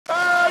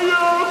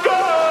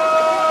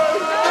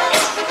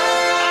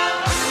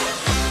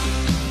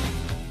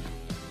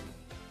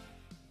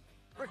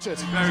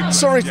Richard,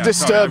 sorry to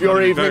disturb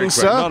your evening,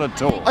 sir. Not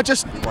at all. I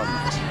just,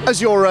 as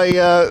you're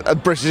a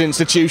British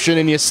institution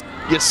in your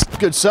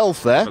good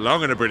self there,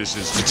 Belong in a British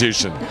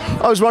institution.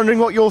 I was wondering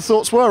what your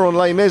thoughts were on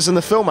Les Mis and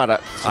the film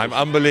adaptation. I'm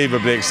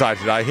unbelievably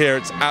excited. I hear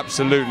it's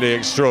absolutely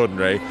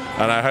extraordinary,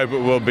 and I hope it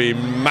will be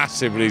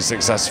massively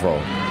successful.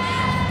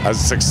 As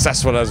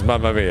successful as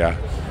Mamma Mia.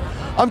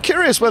 I'm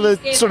curious whether,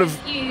 sort of,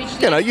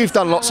 you know, you've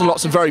done lots and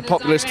lots of very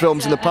populist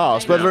films in the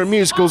past, whether a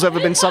musical's ever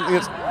been something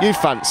that you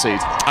fancied.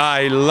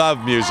 I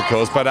love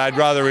musicals, but I'd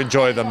rather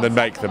enjoy them than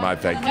make them, I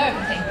think.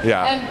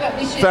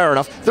 Yeah. Fair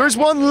enough. There is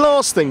one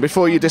last thing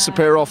before you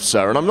disappear off,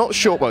 sir, and I'm not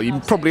sure, well, you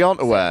probably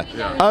aren't aware.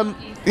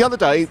 The other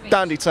day,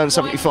 Dandy turned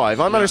 75.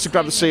 I managed to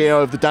grab the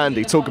CEO of the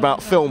Dandy, talk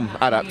about film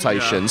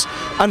adaptations,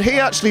 and he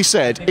actually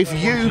said if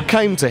you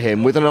came to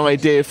him with an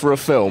idea for a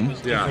film,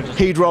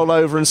 he'd roll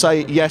over and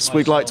say, yes,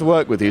 we'd like to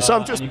work with you. So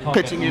I'm just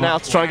pitching you now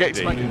to try and get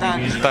you to make a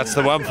Dandy. That's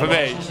the one for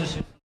me.